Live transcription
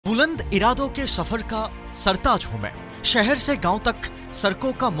बुलंद इरादों के सफर का सरताज हूं मैं, शहर से गांव तक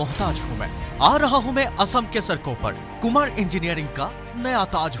सड़कों का मोहताज हूं मैं। आ रहा हूं मैं असम के सड़कों पर, कुमार इंजीनियरिंग का नया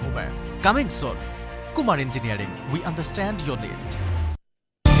ताज हूं मैं। Coming soon, Kumar engineering, we understand your need.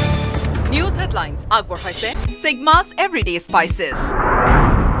 News headlines আগবঢ়াইছে Sigma's Everyday Spices।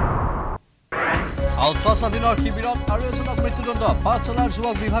 আলফা স্বাধীনৰ শিবিৰত আৰু এজনক মৃত্যুদণ্ড। পাঠশালাৰ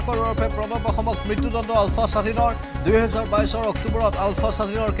যুৱক বিভাগৰ ওৰফে প্ৰণৱ অসমক মৃত্যুদণ্ড। আলফা স্বাধীনৰ 2022 অক্টোবৰত আলফা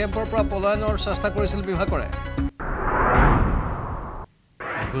স্বাধীনৰ কেম্পৰ পৰা পলায়নৰ চেষ্টা কৰিছিল বিভাগৰে।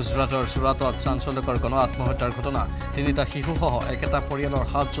 গুজৰাটৰ চুৰাটত চাঞ্চল্যকৰ গণ আত্মহত্যাৰ ঘটনা। তিনিটা শিশুসহ একেটা পৰিয়ালৰ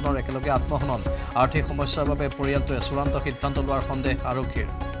 7 জনৰ একেলগে আত্মহনন। আৰ্থিক সমস্যাৰ বাবে পৰিয়ালটোৱে চূড়ান্ত সিদ্ধান্ত লোৱাৰ সন্দেহ আৰক্ষীৰ।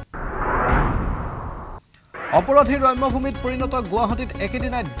 অপৰাধীৰ ৰম্যভূমিত পৰিণত গুৱাহাটীত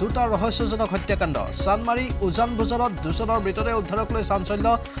একেদিনাই দুটা ৰহস্যজনক হত্যাকাণ্ড। চানমাৰী উজান বজাৰত দুজনৰ মৃতদেহ উদ্ধাৰক লৈ চাঞ্চল্য।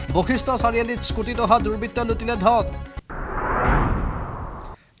 বশিষ্ঠ চাৰিআলিত স্কুটিত অহা দুৰ্বৃত্তই লুটিলে ধন।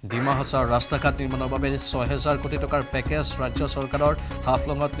 ডিমা হাছাৰ ৰাস্তাঘাট নিৰ্মাণৰ বাবে 6,000 কোটি টকাৰ পেকেজ। ৰাজ্য চৰকাৰৰ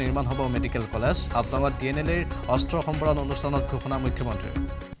হাফলঙত নিৰ্মাণ হ'ব মেডিকেল কলেজ। হাফলঙত DNLৰ অস্ত্ৰ সম্বৰণ অনুষ্ঠানত ঘোষণা মুখ্যমন্ত্ৰীৰ।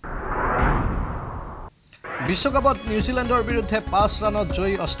 বিশ্বকাপত নিউজিলেণ্ডৰ বিৰুদ্ধে 5 ৰানত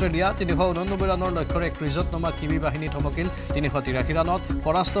জয়ী অষ্ট্ৰেলিয়া। 389 ৰানৰ লক্ষ্যৰে ক্ৰিজত নমা কিবি বাহিনী থমকিল 383 ৰানত।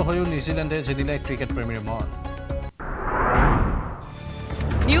 পৰাস্ত হৈও নিউজিলেণ্ডে জিনিলে ক্ৰিকেট প্ৰেমীৰ মন।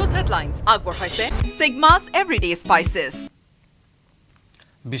 News headlines আগবঢ়াইছে Sigma's Everyday Spices।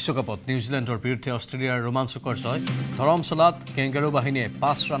 বিশ্বকাপত নিউজিলেণ্ডৰ বিৰুদ্ধে অষ্ট্ৰেলিয়াৰ ৰোমাঞ্চকৰ জয়। ধৰমশালাত কেংগাৰু বাহিনীয়ে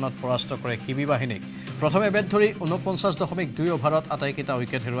 5 ৰানত পৰাস্ত কৰে কিবি বাহিনীক। প্ৰথমে বেট ধৰি 49.2 অভাৰত আটাইকেইটা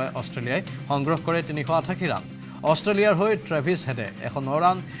উইকেট হেৰুৱাই অষ্ট্ৰেলিয়াই সংগ্ৰহ কৰে 388 ৰান। অষ্ট্ৰেলিয়াৰ হৈ ট্ৰেভিছ হেডে 109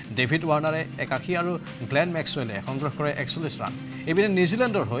 ৰান, ডেভিড ৱাৰ্নাৰে 81 আৰু গ্লেন মেক্সৱেলে সংগ্ৰহ কৰে 41 ৰান। এইপিনে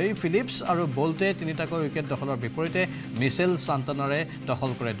নিউজিলেণ্ডৰ হৈ ফিলিপছ আৰু বল্টে 3টাকৈ উইকেট দখলৰ বিপৰীতে মিচেল সান্তানাৰে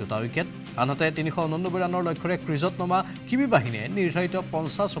দখল কৰে 2টা উইকেট। আনহাতে 389 ৰানৰ লক্ষ্যৰে ক্ৰিজত নমা কিবি বাহিনীয়ে নিৰ্ধাৰিত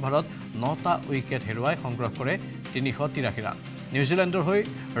 50 অভাৰত 9টা উইকেট হেৰুৱাই সংগ্ৰহ কৰে 383 ৰান। নিউজিলেণ্ডৰ হৈ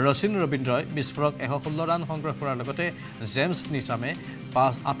ৰচিন ৰবীন্দ্ৰই বিস্ফোৰক 116 ৰান সংগ্ৰহ কৰাৰ লগতে জেমছ নিছামে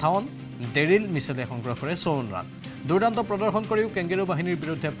 58, ডেৰিল মিচেলে সংগ্ৰহ কৰে 54 ৰান। দুৰ্দান্ত প্ৰদৰ্শন কৰিও কেংগাৰু বাহিনীৰ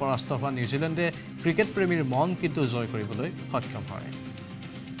বিৰুদ্ধে পৰাস্ত হোৱা নিউজিলেণ্ডে ক্ৰিকেট প্ৰেমীৰ মন কিন্তু জয় কৰিবলৈ সক্ষম হয়।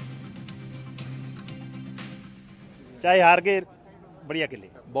 चाहे हार के बढ़िया खेले,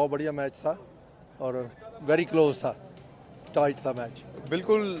 बहुत बढ़िया मैच था और वेरी क्लोज था, टाइट था मैच।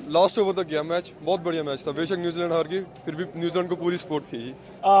 बिल्कुल लास्ट ओवर तक गया मैच, बहुत बढ़िया मैच था। बेशक न्यूजीलैंड हार गई, फिर भी न्यूजीलैंड को पूरी सपोर्ट थी।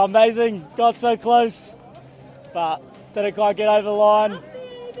 amazing, got so close but didn't quite get over the line.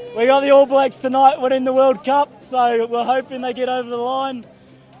 We got the All Blacks tonight winning the World Cup, so we're hoping they get over the line,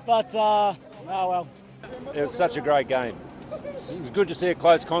 but oh well. It was such a great game. It was good to see a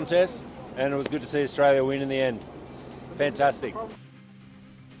close contest and it was good to see Australia win in the end. Fantastic.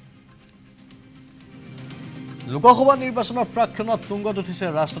 Lok Sabha নিৰ্বাচনৰ প্ৰাক্ষণত তুংগত উঠিছে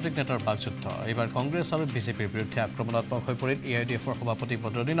ৰাজনৈতিক নেতাৰ বাকযুদ্ধ। এইবাৰ কংগ্ৰেছ আৰু বিজেপিৰ বিৰুদ্ধে আক্ৰমণাত্মক হৈ পৰিল AIDFৰ সভাপতি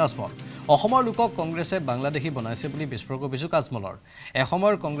বদৰুদ্দিন আজমল। অসমৰ লোকক কংগ্ৰেছে বাংলাদেশী বনাইছে বুলি বিস্ফোৰক অভিযোগ আজমলৰ।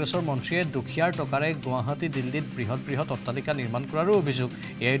 এসময়ৰ কংগ্ৰেছৰ মন্ত্ৰীয়ে দুখীয়াৰ টকাৰে গুৱাহাটী দিল্লীত বৃহৎ অট্টালিকা নিৰ্মাণ কৰাৰো অভিযোগ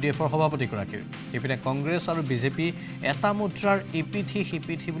AIDFৰ সভাপতিগৰাকীৰ। ইপিনে কংগ্ৰেছ আৰু বিজেপি এটা মুদ্ৰাৰ ইপিঠি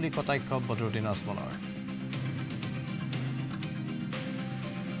সিপিঠি বুলি কটাক্ষ বদৰুদ্দিন আজমলৰ।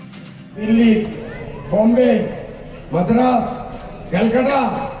 দিল্লী, বম্বে, মাদ্ৰাছ, কলকাতা,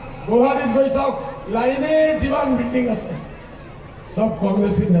 গুৱাহাটীত গৈ চাওক, লাইনে যিমান বিল্ডিং আছে সব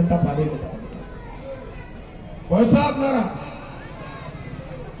কংগ্ৰেছী নেতা পানী পইচা আপনাৰা।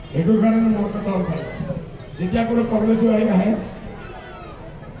 এইটোৰ কাৰণে মোৰ কথা হ'ল ভাই, যেতিয়া কোনো কংগ্ৰেছী আহি আহে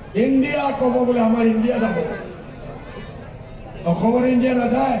ইণ্ডিয়া ক'ব বোলে আমাৰ ইণ্ডিয়া যাব, অসমৰ ইণ্ডিয়া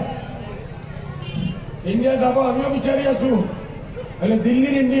নাযায়। ইণ্ডিয়া যাব আমিও বিচাৰি আছো, হলে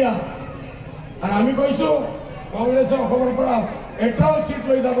দিল্লীৰ ইণ্ডিয়া। আৰ আমি কৈছো কংগ্ৰেসে অসমৰ পৰা এটাও সিট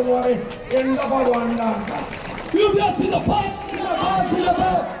লৈ যাব নোৱাৰে।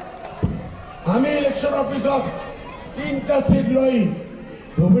 আমি ইলেকশন অফিসত 3টা সিট লৈ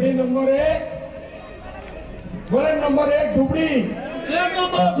ধুবুৰী নম্বৰ 1, বলেন নম্বৰ 1 ধুবুৰী,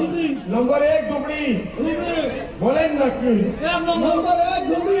 নম্বৰ 1 ধুবুৰী, বলেন না কি নম্বৰ 1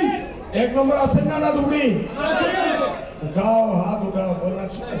 ধুবুৰী, 1 নম্বৰ আছে না ধুবুৰী? উঠাও, হাত উঠাও,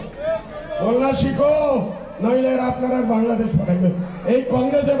 বলনা শিখো, নইলে আপনারা বাংলাদেশ পাঠাইবে। এই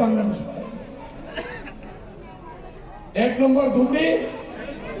কংগ্রেসে বাংলাদেশ পাঠাইবে। 1 নম্বর ধুবড়ি,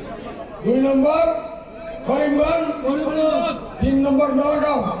 2 নম্বর করিমগঞ্জ, 3 নম্বর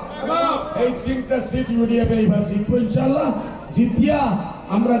নগাঁও। এই 3টা সিট UDF এইবার জিতবো ইনশাআল্লাহ। জিতিয়া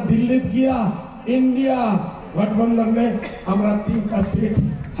আমরা দিল্লিত গিয়া ইন্ডিয়া গঠবন্ধনে আমরা 3টা সিট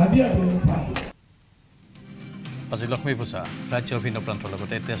হাদিয়া দিতে পারি। আজি লক্ষ্মী পূজা ৰাজ্যৰ ভিন্ন প্ৰান্তৰ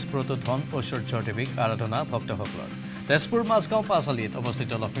লগতে তেজপুৰতো ধন ঐশ্বৰ্যৰ দেৱীক আৰাধনা ভক্তসকলৰ। তেজপুৰ মাজগাঁও পাঁচআলিত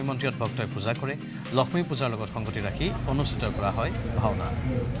অৱস্থিত লক্ষ্মী মন্দিৰত ভক্তই পূজা কৰে লক্ষ্মী পূজাৰ লগত সংগতি ৰাখি অনুষ্ঠিত কৰা হয় ভাওনা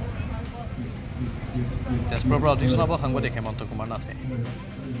তেজপুৰৰ পৰা অধিক জনাব সাংবাদিক হেমন্ত কুমাৰ নাথে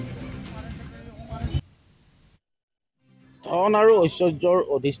ধন আৰু ঐশ্বৰ্যৰ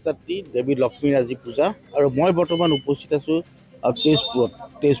অধিষ্ঠাত্ৰী দেৱী লক্ষ্মীৰ আজি পূজা আৰু মই বৰ্তমান উপস্থিত আছোঁ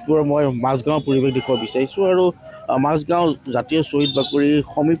তেজপুৰৰ মই মাজগাঁও পৰিৱেশ দেখুৱাব বিচাৰিছোঁ আৰু মাজগাঁও জাতীয় শ্বহীদ বাকৰিৰ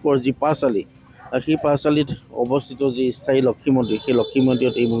সমীপৰ যি পাঁচআলি সেই পাঁচআলিত অৱস্থিত যি স্থায়ী লক্ষ্মী মন্দিৰ সেই লক্ষ্মী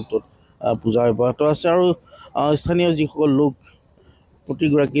মন্দিৰত এই মুহূৰ্তত পূজা অব্যাহত আছে আৰু স্থানীয় যিসকল লোক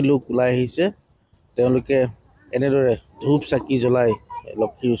প্ৰতিগৰাকী লোক ওলাই আহিছে তেওঁলোকে এনেদৰে ধূপ চাকি জ্বলাই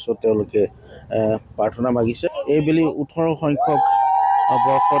লক্ষ্মীৰ ওচৰত তেওঁলোকে প্ৰাৰ্থনা মাগিছে এইবেলি 18 সংখ্যক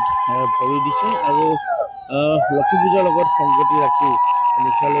বৰ্ষত ভৰি দিছে আৰু লক্ষ্মী পূজাৰ লগত সংগতি ৰাখি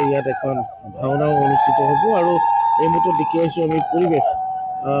নিশালৈ ইয়াত এখন ভাওনাও অনুষ্ঠিত হ'ব আৰু এই মুহূৰ্তত দেখি আছোঁ আমি পৰিৱেশ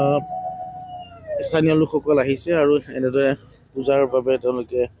স্থানীয় লোকসকল আহিছে আৰু এনেদৰে পূজাৰ বাবে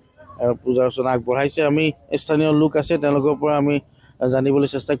তেওঁলোকে পূজা অৰ্চনা আগবঢ়াইছে আমি স্থানীয় লোক আছে তেওঁলোকৰ পৰা আমি জানিবলৈ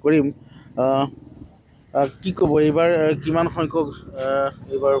চেষ্টা কৰিম কি ক'ব এইবাৰ কিমান সংখ্যক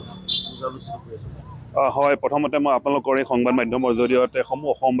এইবাৰ পূজা অনুষ্ঠিত কৰিছে হয় প্ৰথমতে মই আপোনালোকৰ এই সংবাদ মাধ্যমৰ জৰিয়তে সমূহ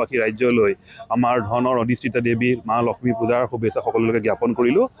অসমবাসী ৰাজ্যলৈ আমাৰ ধনৰ অধিষ্ঠিত দেৱী মা লক্ষ্মী পূজাৰ শুভেচ্ছা সকলোকে জ্ঞাপন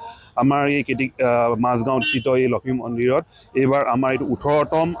কৰিলোঁ আমাৰ এই মাজগাঁৱত স্থিত এই লক্ষ্মী মন্দিৰত এইবাৰ আমাৰ এইটো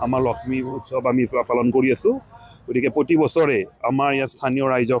 18তম আমাৰ লক্ষ্মী উৎসৱ আমি পালন কৰি আছোঁ গতিকে প্ৰতি বছৰে আমাৰ ইয়াত স্থানীয়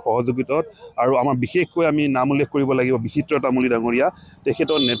ৰাইজৰ সহযোগিতাত আৰু আমাৰ বিশেষকৈ আমি নাম উল্লেখ কৰিব লাগিব বিচিত্ৰ তামুলী ডাঙৰীয়া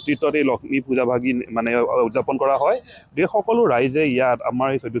তেখেতৰ নেতৃত্বত এই লক্ষ্মী পূজা ভাগি মানে উদযাপন কৰা হয় গতিকে সকলো ৰাইজে ইয়াত আমাৰ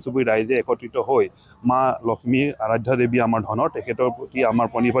এই চৈধ্য চুবুৰী ৰাইজে একত্ৰিত হৈ মা লক্ষ্মী আৰাধ্যা দেৱী আমাৰ ধনৰ তেখেতৰ প্ৰতি আমাৰ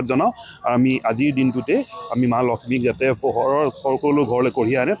প্ৰণিপাত জনাওঁ আৰু আমি আজিৰ দিনটোতে আমি মা লক্ষ্মীক যাতে পোহৰৰ সকলো ঘৰলৈ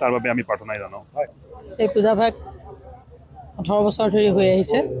কঢ়িয়াই আনে তাৰ বাবে আমি প্ৰাৰ্থনা জনাওঁ এই পূজাভাগ 18 বছৰ ধৰি হৈ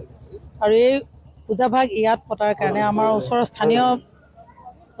আহিছে আৰু এই পূজাভাগ ইয়াত পতাৰ কাৰণে আমাৰ ওচৰৰ স্থানীয়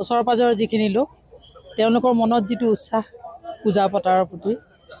ওচৰ পাজৰৰ যিখিনি লোক তেওঁলোকৰ মনত যিটো উৎসাহ পূজা পতাৰ প্ৰতি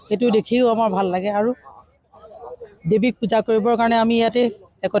সেইটো দেখিও আমাৰ ভাল লাগে আৰু দেৱীক পূজা কৰিবৰ কাৰণে আমি ইয়াতে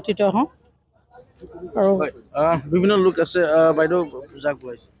একত্ৰিত হওঁ আৰু বিভিন্ন লোক আছে বাইদেউ পূজা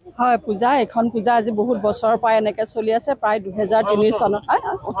কৰিছে হয় পূজা এখন পূজা আজি বহুত বছৰৰ পৰা এনেকৈ চলি আছে প্ৰায় 2003 চনত হয়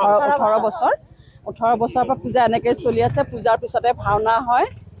 18 বছৰ পৰা পূজা এনেকৈ চলি আছে পূজাৰ পিছতে ভাওনা হয়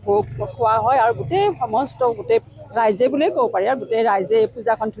ভোগ খোৱা হয় আৰু গোটেই ৰাইজে বুলিয়ে ক'ব পাৰি আৰু গোটেই ৰাইজে এই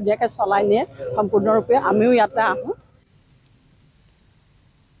পূজাখন ধুনীয়াকৈ চলাই নিয়ে সম্পূৰ্ণৰূপে আমিও ইয়াতে আহোঁ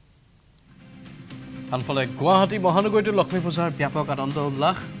আনফালে গুৱাহাটী মহানগৰীতো লক্ষ্মী পূজাৰ ব্যাপক আনন্দ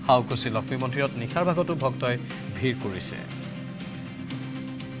উল্লাস হাউকুচি লক্ষ্মী মন্দিৰত নিশাৰ ভাগতো ভক্তই ভিৰ কৰিছে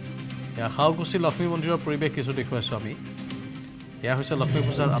হাউকুচি লক্ষ্মী মন্দিৰৰ পৰিৱেশ কিছু দেখুৱাইছোঁ আমি এয়া হৈছে লক্ষ্মী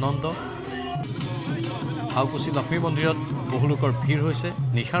পূজাৰ আনন্দ হাউকুচি লক্ষ্মী মন্দিৰত বহু লোকৰ ভিৰ হৈছে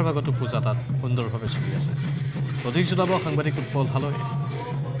নিশাৰ ভাগতো পূজা তাত সুন্দৰভাৱে চলি আছে অধিক জনাব সাংবাদিক উৎপল হালৈ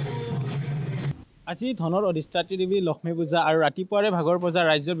আজি ধনৰ অধিষ্ঠাত্ৰী দেৱী লক্ষ্মী পূজা আৰু ৰাতিপুৱাৰে ভাগৰ পূজা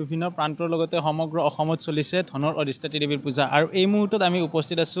ৰাজ্যৰ বিভিন্ন প্ৰান্তৰ লগতে সমগ্ৰ অসমত চলিছে ধনৰ অধিষ্ঠাত্ৰী দেৱীৰ পূজা আৰু এই মুহূৰ্তত আমি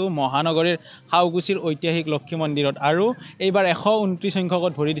উপস্থিত আছোঁ মহানগৰীৰ হাউকুচিৰ ঐতিহাসিক লক্ষ্মী মন্দিৰত আৰু এইবাৰ 129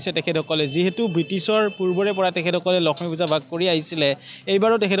 সংখ্যকত ভৰি দিছে তেখেতসকলে যিহেতু ব্ৰিটিছৰ পূৰ্বৰে পৰা তেখেতসকলে লক্ষ্মী পূজা ভাগ কৰি আহিছিলে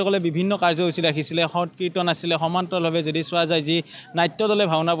এইবাৰো তেখেতসকলে বিভিন্ন কাৰ্যসূচী ৰাখিছিলে সৎ কীৰ্তন আছিলে সমান্তৰালভাৱে যদি চোৱা যায় যি নাট্য দলে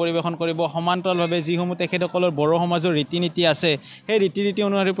ভাওনা পৰিৱেশন কৰিব সমান্তৰালভাৱে যিসমূহ তেখেতসকলৰ বড়ো সমাজৰ ৰীতি নীতি আছে সেই ৰীতি নীতি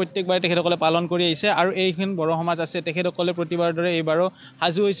অনুসৰি প্ৰত্যেকবাৰে তেখেতসকলে পালন কৰি আহিছে আৰু এইখন বড়ো সমাজ আছে তেখেতসকলে প্ৰতিবাৰৰ দৰে এইবাৰো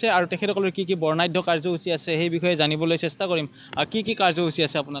সাজু হৈছে আৰু তেখেতসকলৰ কি কি বৰ্ণাঢ্য কাৰ্যসূচী আছে সেই বিষয়ে জানিবলৈ চেষ্টা কৰিম কি কি কাৰ্যসূচী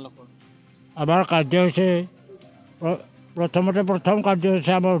আছে আপোনালোকৰ আমাৰ কাৰ্যসূচী প্ৰথম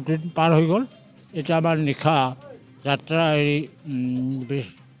কাৰ্যসূচী আমাৰ পাৰ হৈ গ'ল এতিয়া আমাৰ নিশা যাত্ৰা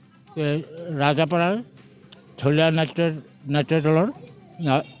ৰাজাপাৰাৰ ঢুলীয়া নাট্য দলৰ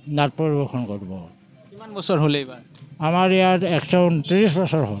নাট পৰিৱেশন কৰিব কিমান বছৰ হ'ল এইবাৰ আমাৰ ইয়াত 129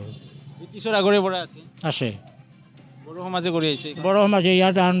 বছৰ হ'ল ব্ৰিটিছৰ আগৰে পৰা আছে বড়ো সমাজে কৰি আহিছে বড়ো সমাজে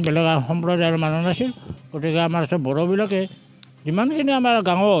ইয়াত আন বেলেগ সম্প্ৰদায়ৰ মানুহ নাছিল গতিকে আমাৰ বড়োবিলাকে যিমানখিনি আমাৰ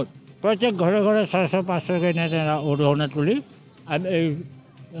গাঁৱত প্ৰত্যেক ঘৰে ঘৰে 600-500 অৰিহণা তুলি আমি এই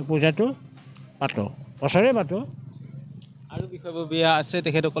পূজাটো পাতোঁ বছৰে পাতোঁ আৰু বিষয়ববীয়া আছে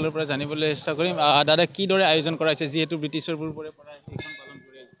তেখেতসকলৰ পৰা জানিবলৈ চেষ্টা কৰিম দাদা কিদৰে আয়োজন কৰা হৈছে যিহেতু ব্ৰিটিছৰ পূৰ্বৰে পৰা এইখন পালন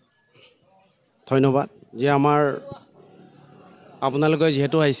কৰি আহিছে ধন্যবাদ যে আমাৰ আপোনালোকে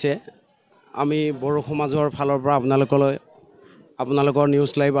যিহেতু আহিছে আমি বড়ো সমাজৰ ফালৰ পৰা আপোনালোকৰ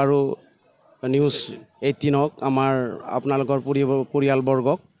নিউজ লাইভ আৰু News18ক আমাৰ আপোনালোকৰ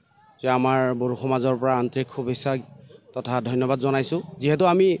পৰিয়ালবৰ্গক যে আমাৰ বড়ো সমাজৰ পৰা আন্তৰিক শুভেচ্ছা তথা ধন্যবাদ জনাইছোঁ যিহেতু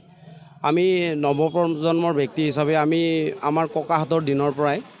আমি নৱপ্ৰজন্মৰ ব্যক্তি হিচাপে আমাৰ ককাহঁতৰ দিনৰ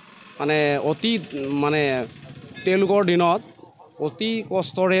পৰাই মানে অতি মানে তেওঁলোকৰ দিনত অতি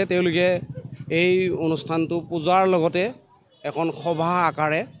কষ্টৰে তেওঁলোকে এই অনুষ্ঠানটো পূজাৰ লগতে এখন সভা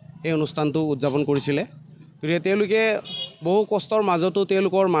আকাৰে এই অনুষ্ঠানটো উদযাপন কৰিছিলে গতিকে তেওঁলোকে বহু কষ্টৰ মাজতো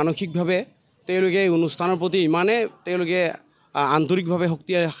তেওঁলোকৰ মানসিকভাৱে তেওঁলোকে এই অনুষ্ঠানৰ প্ৰতি ইমানে তেওঁলোকে আন্তৰিকভাৱে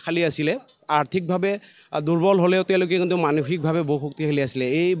শক্তিশালী আছিলে আৰ্থিকভাৱে দুৰ্বল হ'লেও তেওঁলোকে কিন্তু মানসিকভাৱে বহু শক্তিশালী আছিলে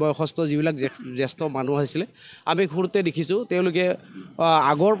এই বয়সস্থ যিবিলাক জ্যেষ্ঠ মানুহ আছিলে আমি সৰুতে দেখিছোঁ তেওঁলোকে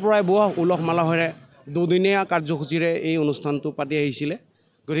আগৰ পৰাই বহু উলহ মালহেৰে দুদিনীয়া কাৰ্যসূচীৰে এই অনুষ্ঠানটো পাতি আহিছিলে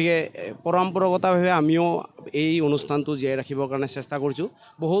গতিকে পৰম্পৰাগতভাৱে আমিও এই অনুষ্ঠানটো জীয়াই ৰাখিবৰ কাৰণে চেষ্টা কৰিছোঁ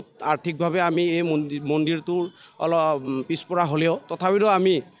বহুত আৰ্থিকভাৱে আমি এই মন্দিৰটোৰ অলপ পিছপৰা হ'লেও তথাপিতো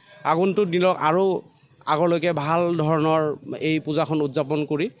আমি আগন্তুক দিনত আৰু আগলৈকে ভাল ধৰণৰ এই পূজাখন উদযাপন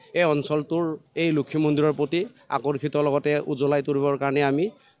কৰি এই অঞ্চলটোৰ এই লক্ষী মন্দিৰৰ প্ৰতি আকৰ্ষিত লগতে উজ্বলাই তুলিবৰ কাৰণে আমি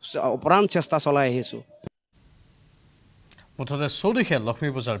অপ্ৰাণ চেষ্টা চলাই আহিছোঁ মুঠতে চৌদিশে লক্ষ্মী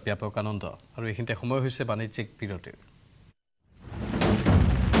পূজাৰ ব্যাপক আনন্দ আৰু এইখিনিতে সময় হৈছে বাণিজ্যিক বিৰতিৰ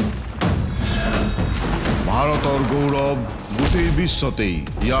ভাৰতৰ গৌৰৱ গোটেই বিশ্বতেই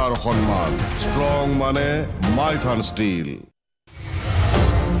ইয়াৰ সন্মান ষ্ট্ৰং মানে মাইথান ষ্টীল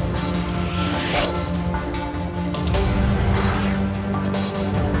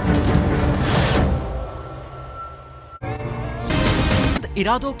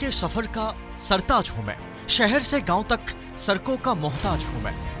इरादों के सफर का सरताज हूं मैं शहर से गांव तक सड़कों का मोहताज हूं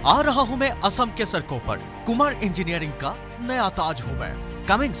मैं आ रहा हूं मैं असम के सड़कों पर कुमार इंजीनियरिंग का नया ताज हूं मैं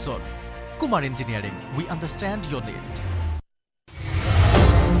coming soon Kumar engineering we understand your need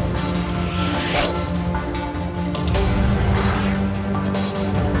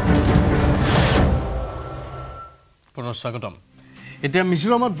পুনঃস্বাগতম এতিয়া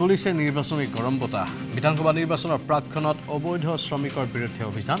মিজোৰামত বলিছে নিৰ্বাচনী গৰম বতাহ বিধানসভা নিৰ্বাচনৰ প্ৰাক্ষণত অবৈধ শ্ৰমিকৰ বিৰুদ্ধে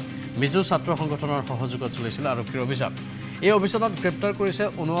অভিযান মিজো ছাত্ৰ সংগঠনৰ সহযোগত চলিছিল আৰক্ষীৰ অভিযান এই অভিযানত গ্ৰেপ্তাৰ কৰিছে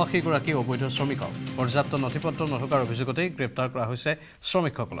 ৭৯ গৰাকী অবৈধ শ্ৰমিকক পৰ্যাপ্ত নথিপত্ৰ নথকাৰ অভিযোগতে গ্ৰেপ্তাৰ কৰা হৈছে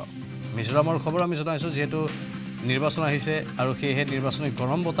শ্ৰমিকসকলক মিজোৰামৰ খবৰ আমি জনাইছোঁ যেহেতু নিৰ্বাচন আহিছে আৰু সেয়েহে নিৰ্বাচনী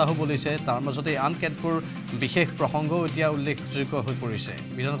গৰম বতাহো বলিছে তাৰ মাজতে আন কেতবোৰ বিশেষ প্ৰসংগ এতিয়া উল্লেখযোগ্য হৈ পৰিছে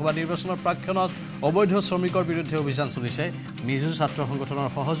বিধানসভা নিৰ্বাচনৰ প্ৰাক্ষণত অবৈধ শ্ৰমিকৰ বিৰুদ্ধে অভিযান চলিছে মিজো ছাত্ৰ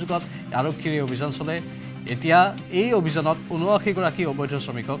সংগঠনৰ সহযোগত আৰক্ষীৰ এই অভিযান চলে এতিয়া এই অভিযানত ৭৯ গৰাকী অবৈধ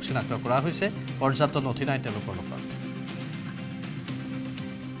শ্ৰমিকক চিনাক্ত কৰা হৈছে পৰ্যাপ্ত নথি নাই তেওঁলোকৰ লগত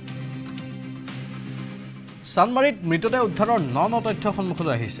চানমাৰীত মৃতদেহ উদ্ধাৰৰ ন তথ্য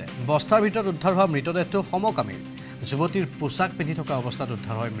সন্মুখলৈ আহিছে বস্তাৰ ভিতৰত উদ্ধাৰ হোৱা মৃতদেহটো সমকামীৰ যুৱতীৰ পোছাক পিন্ধি থকা অৱস্থাত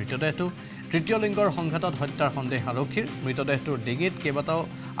উদ্ধাৰ হয় মৃতদেহটো তৃতীয় লিংগৰ সংঘাতত হত্যাৰ সন্দেহ আৰক্ষীৰ মৃতদেহটোৰ ডিঙিত কেইবাটাও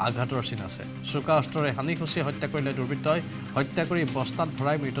আঘাতৰ চিন আছে চোকা অস্ত্ৰৰে হানি খুচি হত্যা কৰিলে দুৰ্বৃত্তই হত্যা কৰি বস্তাত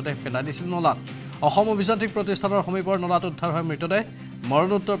ভৰাই মৃতদেহ পেলাই দিছিল নলাত অসম অভিযান্ত্ৰিক প্ৰতিষ্ঠানৰ সমীপৰ নলাত উদ্ধাৰ হয় মৃতদেহ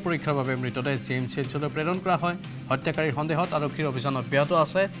মৰণোত্তৰ পৰীক্ষাৰ বাবে মৃতদেহ জিএমচিএইচলৈ প্ৰেৰণ কৰা হয় হত্যাকাৰীৰ সন্দেহত আৰক্ষীৰ অভিযান অব্যাহত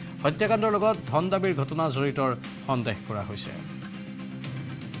আছে হত্যাকাণ্ডৰ লগত ধন দাবীৰ ঘটনা জড়িতৰ সন্দেহ কৰা হৈছে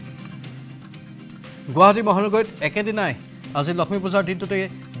গুৱাহাটী মহানগৰীত একেদিনাই আজি লক্ষ্মী পূজাৰ দিনটোতে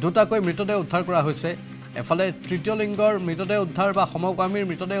দুটাকৈ মৃতদেহ উদ্ধাৰ কৰা হৈছে এফালে তৃতীয় লিংগৰ মৃতদেহ উদ্ধাৰ বা সমকামীৰ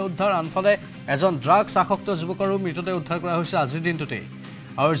মৃতদেহ উদ্ধাৰ আনফালে এজন ড্ৰাগছ আসক্ত যুৱকৰো মৃতদেহ উদ্ধাৰ কৰা হৈছে আজিৰ দিনটোতে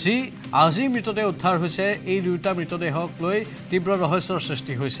আৰু আজি মৃতদেহ উদ্ধাৰ হৈছে এই দুটা মৃতদেহক লৈ তীব্ৰ ৰহস্যৰ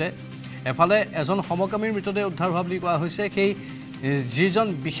সৃষ্টি হৈছে এফালে এজন সমকামীৰ মৃতদেহ উদ্ধাৰ হোৱা বুলি কোৱা হৈছে সেই যিজন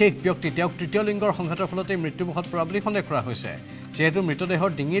বিশেষ ব্যক্তি তেওঁক তৃতীয় লিংগৰ সংঘাতৰ ফলতে মৃত্যুমুখত পৰা বুলি সন্দেহ কৰা হৈছে যেহেতু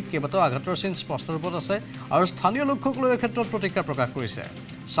মৃতদেহৰ ডিঙিত কেইবাটাও আঘাতৰ চিন স্পষ্ট ৰূপত আছে আৰু স্থানীয় লোকসকলে এই ক্ষেত্ৰত প্ৰতিক্ৰিয়া প্ৰকাশ কৰিছে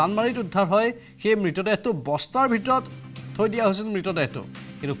চানমাৰীত উদ্ধাৰ হয় সেই মৃতদেহটো বস্তাৰ ভিতৰত থৈ দিয়া হৈছিল মৃতদেহটো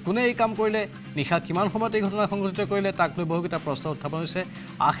কিন্তু কোনে এই কাম কৰিলে নিশা কিমান সময়ত এই ঘটনা সংঘটিত কৰিলে তাক লৈ বহুকেইটা প্ৰশ্ন উত্থাপন হৈছে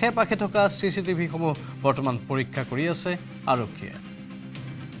আশে পাশে থকা চিচিটিভিসমূহ বৰ্তমান পৰীক্ষা কৰি আছে আৰক্ষীয়ে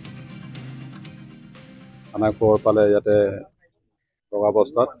আমাক খবৰ পালে ইয়াতে ৰঙা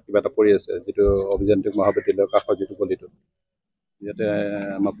বস্তাত কিবা এটা পৰি আছে যিটো অভিযান্ত্ৰিক মহাবিদ্যালয়ৰ কাষৰ যিটো গলিটো ইয়াতে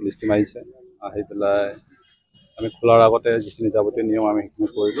আমাৰ পুলিচ টিম আহিছে আহি পেলাই আমি খোলাৰ আগতে যিখিনি যাৱতীয় নিয়ম আমি সেইখিনি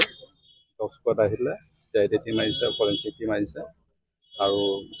কৰিলোঁ ডগ স্কোৱাড আহিলে CID টিম আহিছে ফৰেনচিক টিম আহিছে আৰু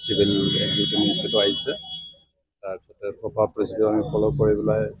চিভিল ডিউটি মিনিষ্ট্ৰীটো আহিছে তাৰপিছতে প্ৰপাৰ প্ৰচিডিউৰ আমি ফ'ল' কৰি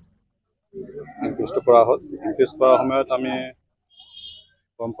পেলাই ইনকুৱেষ্ট কৰা হ'ল ইনকুৱেষ্ট কৰাৰ সময়ত আমি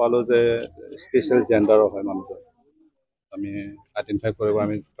গম পালোঁ যে স্পেচিয়েল জেণ্ডাৰৰ হয় মানুহজন আমি আইডেণ্টিফাই কৰিব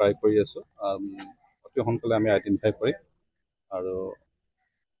আমি ট্ৰাই কৰি আছোঁ অতি সোনকালে আমি আইডেণ্টিফাই কৰিম আৰু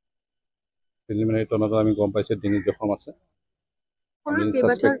প্ৰিলিমিনাৰী তদন্তত আমি গম পাইছোঁ ডিঙিত জখম আছে আমি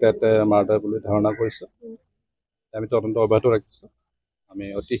ছাছপেক্টেড মাৰ্ডাৰ বুলি ধাৰণা কৰিছোঁ আমি তদন্ত অব্যাহত ৰাখিছোঁ আমি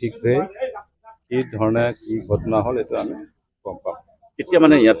অতি শীঘ্ৰে কি ধৰণে কি ঘটনা হ'ল এইটো আমি গম পাম কেতিয়া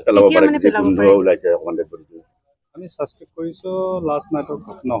মানে ইয়াত পেলাব পাৰে গোন্ধ ওলাইছে অকণমান আমি ছাছপেক্ট কৰিছোঁ লাষ্ট নাইটৰ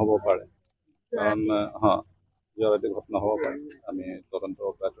ঘটনা হ'ব পাৰে কাৰণ যোৱা ৰাতি ঘটনা হ'ব পাৰে আমি তদন্ত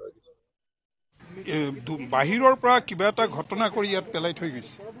অব্যাহত ৰাখিছোঁ বাহিৰৰ পৰা কিবা এটা ঘটনা কৰি ইয়াত পেলাই থৈ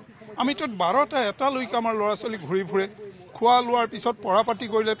গৈছে আমি তো 12টা এটালৈকে আমাৰ ল'ৰা ছোৱালী ঘূৰি ফুৰে খোৱা লোৱাৰ পিছত পঢ়া পাতি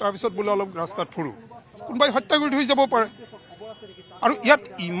কৰিলে তাৰপিছত বোলে অলপ ৰাস্তাত ফুৰো কোনোবাই হত্যা কৰি থৈ যাব পাৰে আৰু ইয়াত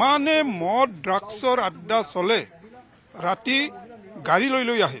ইমানে মদ ড্ৰাগছৰ আড্ডা চলে ৰাতি গাড়ী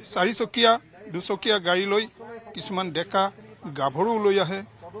লৈ আহে 4 চকীয়া 2 চকীয়া গাড়ী লৈ কিছুমান ডেকা গাভৰু লৈ আহে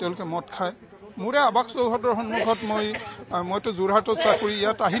তেওঁলোকে মদ খায় মোৰে আবাক চৌহদৰ সন্মুখত মইতো যোৰহাটত চাকৰি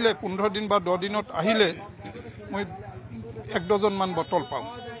ইয়াত আহিলে 15 দিন বা 10 দিনত আহিলে মই 1 ডজন মান বটল পাওঁ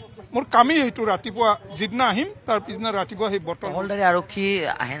মোৰ কামেই হেতু ৰাতিপুৱা জিদনা আহিম তাৰ পিছনা ৰাতিপুৱা সেই বটল হলদাৰী আৰক্ষী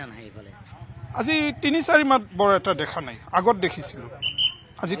আহে না নাই ইফালে আজি 3-4 মাহ বৰ এটা দেখা নাই আগত দেখিছিলো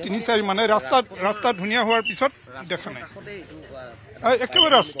আজি 3-4 মানে ৰাস্তা ধুনিয়া হোৱাৰ পিছত দেখা নাই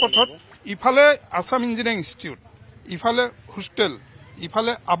একেবাৰে ৰাজপথত ইফালে আসাম ইঞ্জিনিয়াৰিং ইনষ্টিটিউট ইফালে হোষ্টেল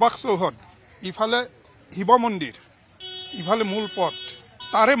ইফালে আবাক চৌহদ ইফালে শিৱ মন্দিৰ ইফালে মূল পথ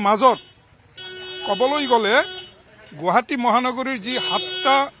তাৰে মাজত কবলৈ গ'লে গুৱাহাটী মহানগৰীৰ যি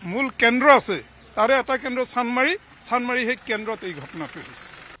 7টা মূল কেন্দ্ৰ আছে তাৰে এটা কেন্দ্ৰ চানমাৰী সেই কেন্দ্ৰত এই ঘটনাটো হৈছে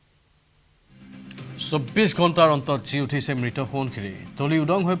 24 ঘণ্টাৰ অন্তত জি উঠিছে মৃত সোৱণশিৰি তলি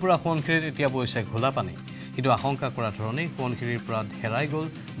উদং হৈ পৰা সোৱণশিৰিত এতিয়া বৈছে ঘোলা পানী কিন্তু আশংকা কৰা ধৰণে সোৱণশিৰিৰ পৰা হেৰাই গ'ল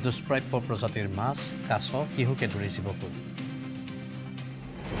দুষ্প্ৰাপ্য প্ৰজাতিৰ মাছ কাছ শিহুকে ধৰি জীৱকুল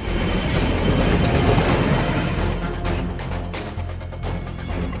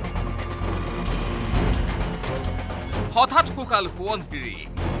হঠাৎ শুকাল সোৱণশিৰি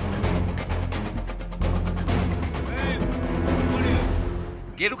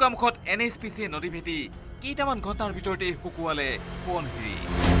গেৰুকামুখত NHPC নদী ভেটি কেইটামান ঘণ্টাৰ ভিতৰতে শুকুৱালে সোৱণশিৰি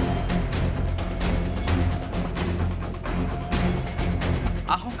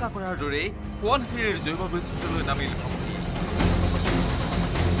আশংকা কৰাৰ দৰে সোৱণশিৰিৰ জৈৱ বৈচিত্ৰ্যলৈ নামিল ভংগী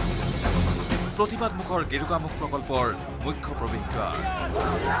প্ৰতিবাদমুখৰ গেৰুকামুখ প্ৰকল্পৰ মুখ্য প্ৰৱেশদ্বাৰ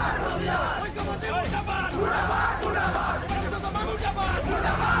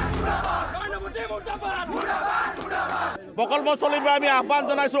প্ৰকল্পস্থলীৰ পৰা আমি আহ্বান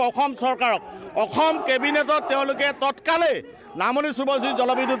জনাইছোঁ অসম চৰকাৰক অসম কেবিনেটত তেওঁলোকে তৎকালে নামনি শুভশ্ৰী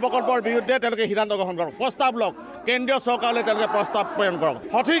জলবিদ্যুৎ প্ৰকল্পৰ বিৰুদ্ধে তেওঁলোকে সিদ্ধান্ত গ্ৰহণ কৰক প্ৰস্তাৱ লওক কেন্দ্ৰীয় চৰকাৰলৈ তেওঁলোকে প্ৰস্তাৱ প্ৰেৰণ কৰক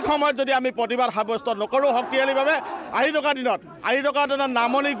সঠিক সময়ত যদি আমি প্ৰতিবাদ সাব্যস্ত নকৰোঁ শক্তিশালীভাৱে আহি থকা দিনত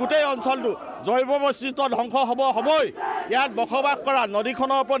নামনি গোটেই অঞ্চলটো জৈৱ বৈচিত্ৰ্য ধ্বংস হ'বই ইয়াত বসবাস কৰা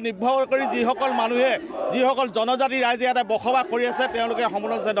নদীখনৰ ওপৰত নিৰ্ভৰ কৰি যিসকল মানুহে যিসকল জনজাতি ৰাইজে ইয়াতে বসবাস কৰি আছে তেওঁলোকে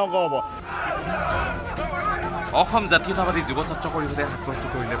সম্পূৰ্ণৰূপে ধ্বংস হ'ব অসম জাতীয়তাবাদী যুৱ ছাত্ৰ পৰিষদে সাব্যস্ত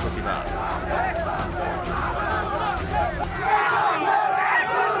কৰিলে প্ৰতিবাদ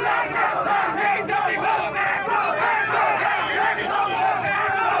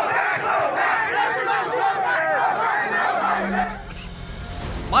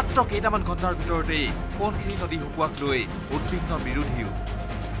মাত্ৰ কেইটামান ঘণ্টাৰ ভিতৰতে সোৱণশিৰি নদী শুকুৱাক লৈ উদ্বিগ্ন বিৰোধীও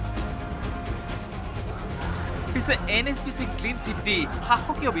পিছে NHPC ক্লিন চিট দি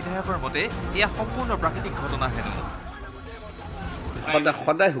শাসকীয় বিধায়কৰ মতে এয়া সম্পূৰ্ণ প্ৰাকৃতিক ঘটনা হেনো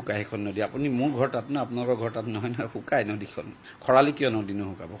সদায় শুকায় সেইখন নদী আপুনি মোৰ ঘৰ তাত ন আপোনালোকৰ ঘৰ তাত নহয় নহয় শুকায় নদীখন খৰালি কিয় নদী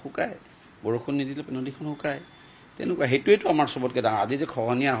নুশুকাব শুকায় বৰষুণ নিদিলে নদীখন শুকায় তেনেকুৱা সেইটোৱেতো আমাৰ চবতকৈ ডাঙৰ আজি যে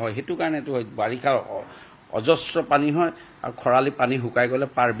খহনীয়া হয় সেইটো কাৰণেতো হয় বাৰিষা অজস্ৰ পানী হয় আৰু খৰালি পানী শুকাই গ'লে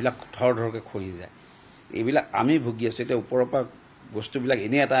পাৰবিলাক ধৰকৈ খহি যায় এইবিলাক আমি ভুগি আছোঁ এতিয়া ওপৰৰ পৰা বস্তুবিলাক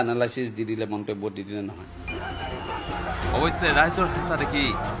এনেই এটা এনালাইচিছ দি দিলে মন্তব্য দি দিলে নহয় অৱশ্যে ৰাইজৰ হেঁচা দেখি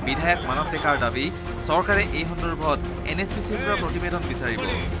বিধায়ক মানৱ ডেকাৰ দাবী চৰকাৰে এই সন্দৰ্ভত NHPCৰ পৰা প্ৰতিবেদন বিচাৰিব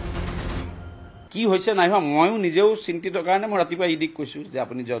কি হৈছে নাই হোৱা ময়ো নিজেও চিন্তিত কাৰণে মই ৰাতিপুৱা ইডিক কৈছোঁ যে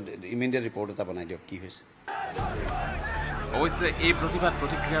আপুনি ইমিডিয়েট ৰিপৰ্ট এটা বনাই দিয়ক কি হৈছে অৱশ্যে এই প্ৰতিবাদ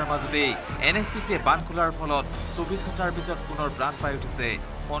প্ৰতিক্ৰিয়াৰ মাজতেই NHPCয়ে বান্ধ খোলাৰ ফলত 24 ঘণ্টাৰ পিছত পুনৰ প্ৰাণ পাই উঠিছে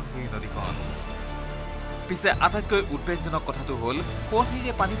সোৱণশিৰি নদীখন পিছে আটাইতকৈ উদ্বেগজনক কথাটো হ'ল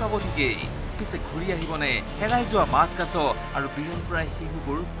সোৱণশিৰিয়ে পানী পাব ঠিকেই পিছে ঘূৰি আহিবনে হেৰাই যোৱা মাছ কাছ আৰু বিৰল প্ৰায়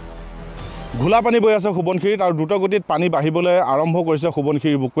শিশুবোৰ ঘোলা পানী বৈ আছে সোৱণশিৰিত আৰু দ্ৰুতগতিত পানী বাঢ়িবলৈ আৰম্ভ কৰিছে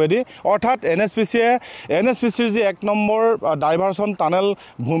সোৱণশিৰিৰ বুকুৱেদি অৰ্থাৎ NHPCৰ যি 1 নম্বৰ ডাইভাৰচন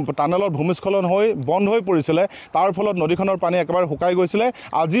টানেলত ভূমিস্খলন হৈ বন্ধ হৈ পৰিছিলে তাৰ ফলত নদীখনৰ পানী একেবাৰে শুকাই গৈছিলে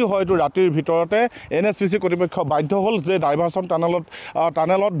আজি হয়তো ৰাতিৰ ভিতৰতে NHPC কৰ্তৃপক্ষ বাধ্য হ'ল যে ডাইভাৰচন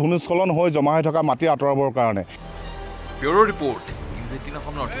টানেলত ভূমিস্খলন হৈ জমা হৈ থকা মাটি আঁতৰাবৰ কাৰণে bureau report News18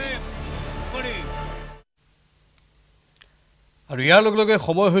 Assam Northeast আৰু ইয়াৰ লগে লগে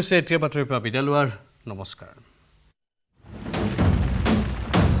সময় হৈছে এতিয়া বাতৰিৰ পৰা বিদায় লোৱাৰ নমস্কাৰ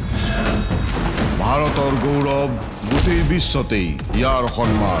ভাৰতৰ গৌৰৱ গোটেই বিশ্বতেই ইয়াৰ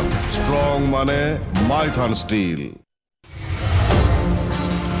সন্মান ষ্ট্ৰং মানে মাইথান ষ্টীল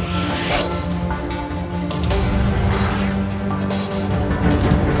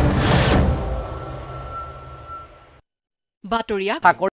বাতৰিয়া